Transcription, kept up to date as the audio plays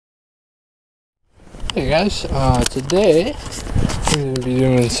Hey guys, today I'm going to be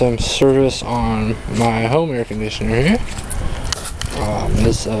doing some service on my home air conditioner here.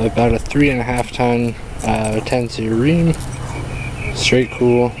 This is about a 3.5 ton 10C ream, straight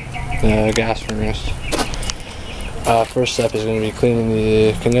cool gas furnace. First step is going to be cleaning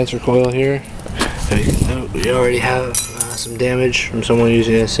the condenser coil here. So you can note we already have some damage from someone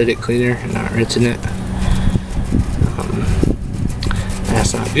using an acidic cleaner and not rinsing it.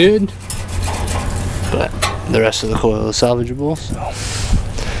 That's not good. But the rest of the coil is salvageable, so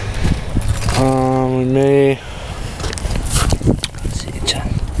we may, let's see,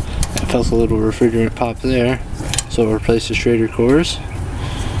 I felt a little refrigerant pop there, so we'll replace the Schrader cores.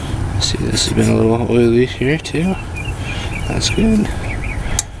 See, this has been a little oily here too. That's good.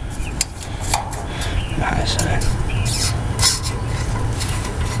 The high side,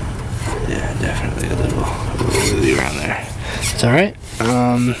 yeah, definitely a little oily around there. It's all right.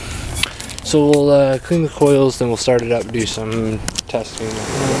 So we'll clean the coils, then we'll start it up, do some testing.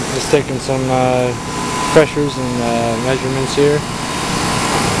 Just taking some pressures and measurements here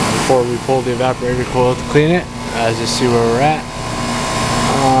before we pull the evaporator coil to clean it, just see where we're at.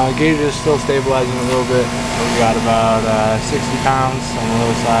 Gauge is still stabilizing a little bit. We got about 60 pounds on the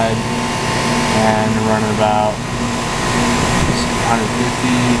low side, and we're running about 150,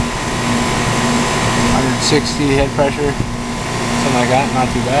 160 head pressure. Something like that, not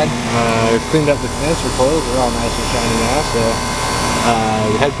too bad. Cleaned up the condenser coils, they're all nice and shiny now, so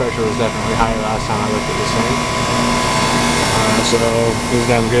the head pressure was definitely higher last time I looked at this thing. So we've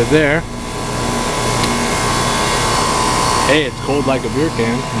done good there. Hey, it's cold like a beer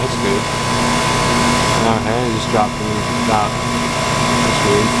can, that's good. Okay, just dropped in about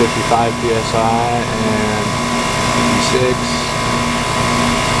 55 psi and 56.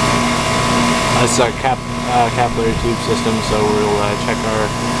 That's our capillary tube system, so we'll check our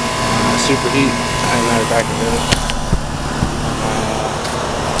superheat. As a matter of fact,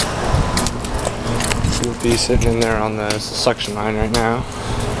 we'll be sitting in there on the suction line right now.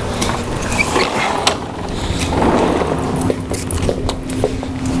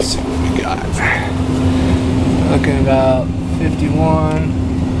 Let's see what we got. Looking about 51.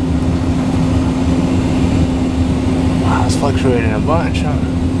 Wow, it's fluctuating a bunch, huh?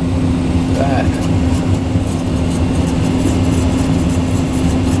 That.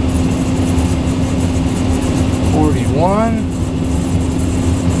 41.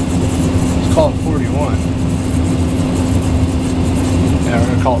 Let's call it 41. Yeah, we're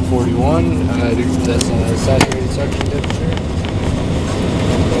gonna call it 41. That's saturated suction temperature.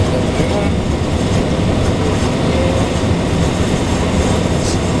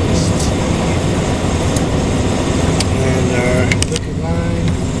 And our liquid line.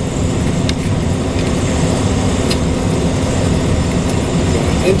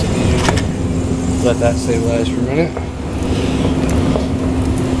 Into the unit. Let that stabilize for a minute.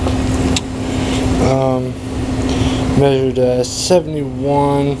 Measured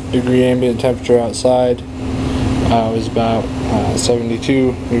 71 degree ambient temperature outside. It was about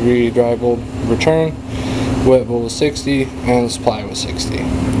 72 degree dry bulb return. Wet bulb was 60 and the supply was 60.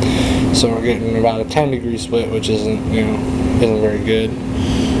 So we're getting about a 10 degree split, which isn't very good.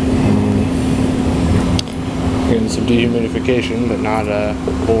 Getting some dehumidification, but not a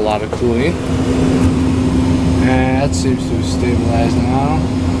whole lot of cooling. And that seems to have stabilized now.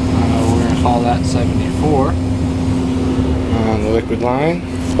 We're going to call that 74 on the liquid line.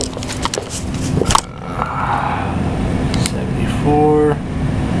 74.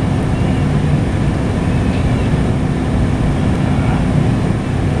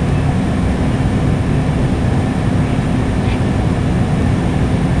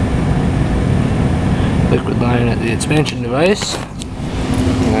 Liquid line at the expansion device,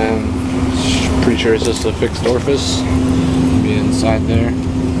 and pretty sure it's just a fixed orifice. It'll be inside there.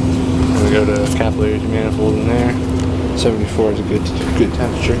 We go to capillary manifold in there. 74 is a good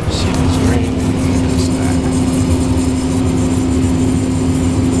temperature. Let's see if it's raining.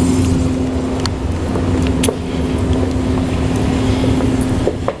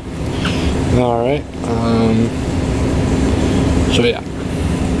 All right. So yeah.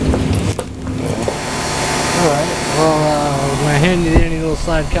 Alright, well, with my handy dandy little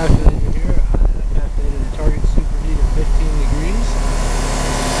slide calculator here, I calculated the target superheat of 15 degrees,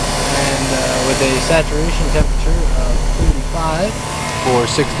 and with a saturation temperature of 35 for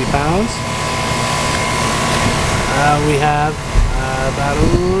 60 pounds, we have about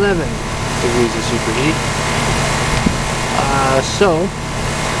 11 degrees of superheat. So,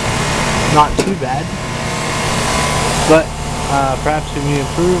 not too bad, but perhaps can be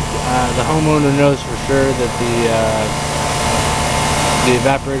improved. The homeowner knows for sure that the the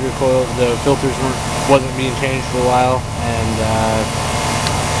evaporator coil, the filters wasn't being changed for a while, and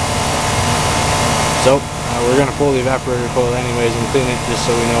so we're gonna pull the evaporator coil anyways and clean it just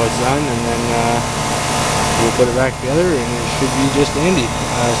so we know it's done, and then we'll put it back together and it should be just dandy.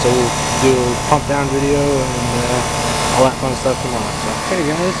 So we'll do a pump down video and all that fun stuff tomorrow. So, okay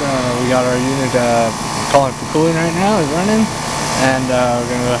guys, we got our unit calling for cooling right now, is running, and we're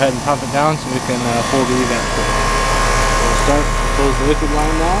gonna go ahead and pump it down so we can pull the evap coil. So we'll start, close the liquid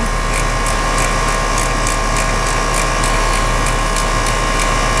line down.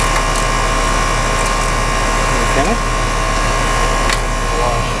 Okay.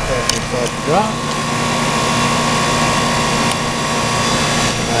 Wash the pressure start to drop.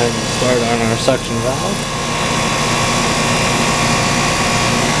 And start on our suction valve.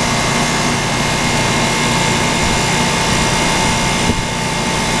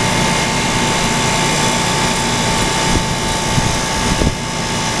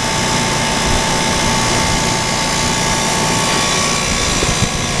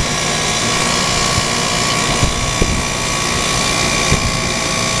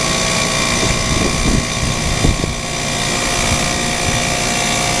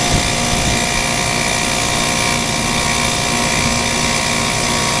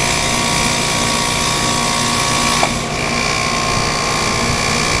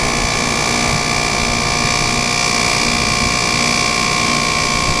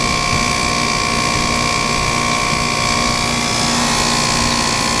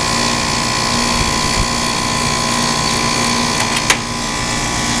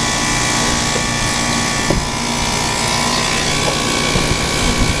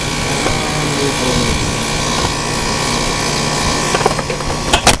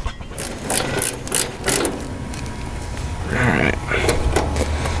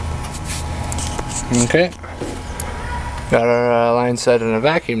 Okay, got our line set in a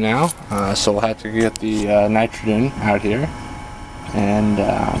vacuum now, so we'll have to get the nitrogen out here and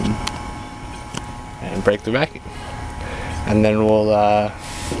break the vacuum, and then we'll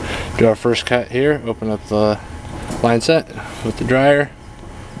do our first cut here. Open up the line set with the dryer,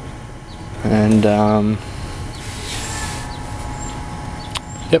 and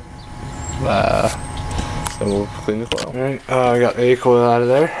yep, so we'll clean the coil. All right, I got the A coil out of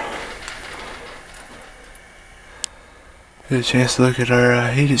there. Get a chance to look at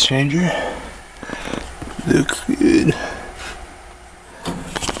our heat exchanger. Looks good.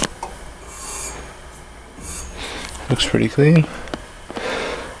 Looks pretty clean.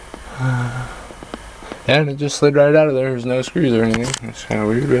 And it just slid right out of there. There's no screws or anything. That's kind of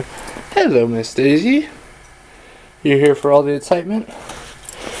weird. But hello, Miss Daisy. You're here for all the excitement?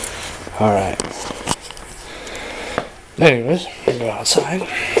 Alright. Anyways, we'll go outside.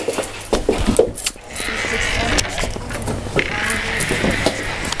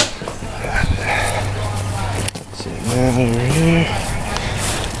 Over here.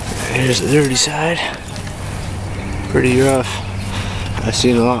 Here's the dirty side. Pretty rough. I've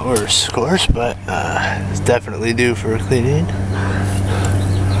seen a lot worse, of course, but it's definitely due for a cleaning.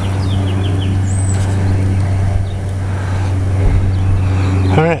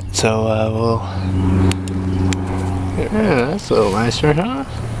 Alright, so we'll... Yeah, that's a little nicer, huh?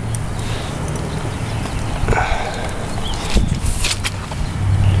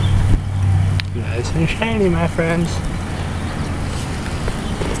 Nice and shiny, my friends.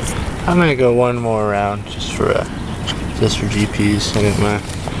 I'm gonna go one more round just for GPs. I got my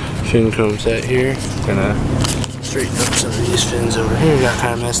fin comb set here. I'm gonna straighten up some of these fins over here. Got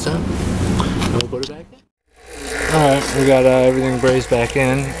kind of messed up. And we'll put it back in. All right, we got everything brazed back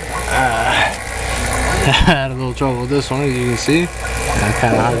in. I had a little trouble with this one, as you can see.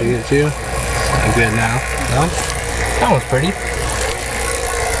 Kind of hard to get to. It's good now. No? That one's pretty.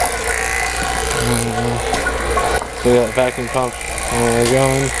 So we got the vacuum pump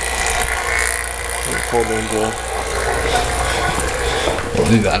going. We'll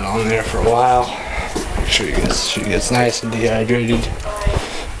leave that on there for a while. Make sure she gets nice and dehydrated.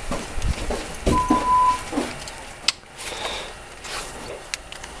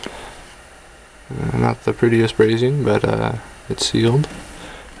 Not the prettiest brazing, but it's sealed,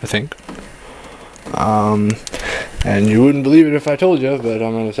 I think. And you wouldn't believe it if I told you, but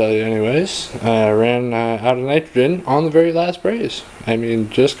I'm going to tell you anyways. I ran out of nitrogen on the very last braze. I mean,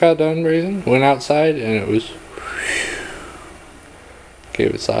 just got done brazing, went outside, and it was...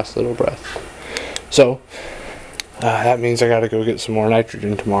 gave its last little breath. So, that means I got to go get some more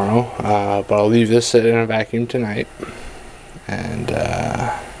nitrogen tomorrow. But I'll leave this sit in a vacuum tonight. And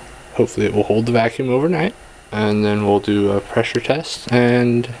hopefully it will hold the vacuum overnight. And then we'll do a pressure test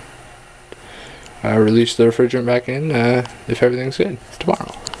and release the refrigerant back in if everything's good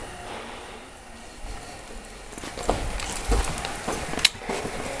tomorrow.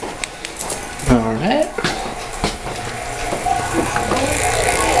 Alright.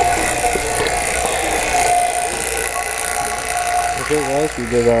 Okay guys, we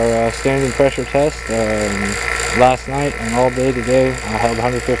did our standing pressure test last night and all day today. I held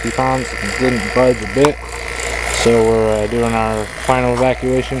 150 pounds and didn't budge a bit. So we're doing our final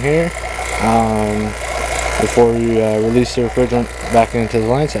evacuation here before we release the refrigerant back into the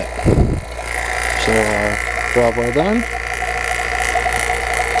line set. So job well done.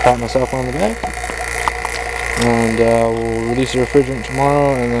 Pat myself on the back. And we'll release the refrigerant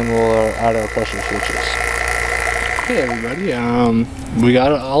tomorrow, and then we'll add our pressure switches. Hey everybody, we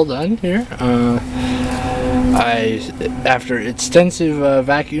got it all done here. After extensive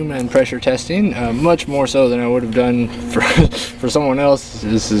vacuum and pressure testing, much more so than I would have done for someone else.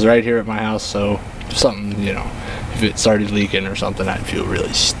 This is right here at my house, so if something, you know, if it started leaking or something, I'd feel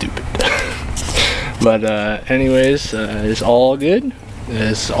really stupid. But anyways, it's all good.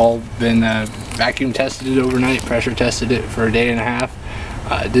 It's all been vacuum tested overnight, pressure tested it for a day and a half.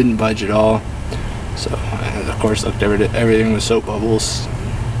 It didn't budge at all. So, and of course, looked everything with soap bubbles.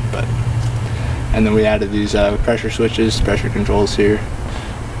 And then we added these pressure switches, pressure controls here.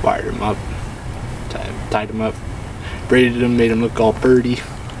 Wired them up, tied them up, braided them, made them look all purty.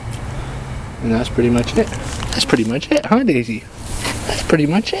 And that's pretty much it. That's pretty much it, huh, Daisy? That's pretty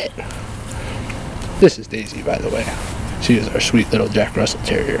much it. This is Daisy, by the way. She is our sweet little Jack Russell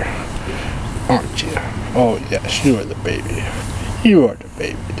Terrier. Aren't you? Oh yes, you are the baby. You are the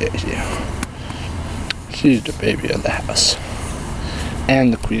baby, Daisy. She's the baby of the house.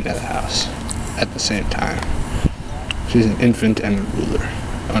 And the queen of the house at the same time. She's an infant and a ruler.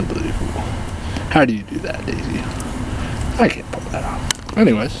 Unbelievable. How do you do that, Daisy? I can't pull that off.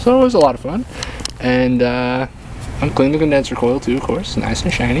 Anyways, so it was a lot of fun. And I'm cleaning the condenser coil too, of course. Nice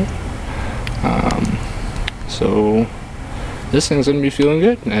and shiny. So this thing's gonna be feeling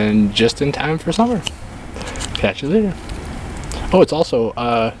good and just in time for summer. Catch you later. Oh, it's also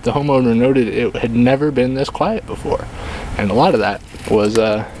the homeowner noted it had never been this quiet before, and a lot of that was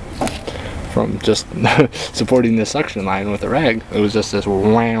from just supporting the suction line with a rag. It was just this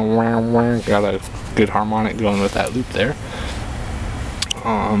wham wham wham. Got a good harmonic going with that loop there.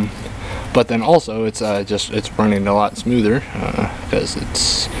 But then also it's it's running a lot smoother because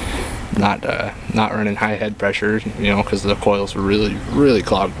it's not running high head pressure, you know, because the coils were really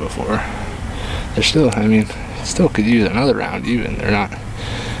clogged before. They're still, I mean, still could use another round even. They're not,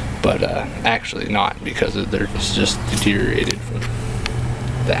 but actually not, because they're just deteriorated from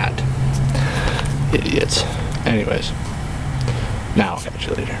that. Idiots. Anyways, now I'll catch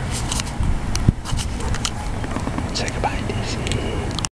you later. Say goodbye, Daisy.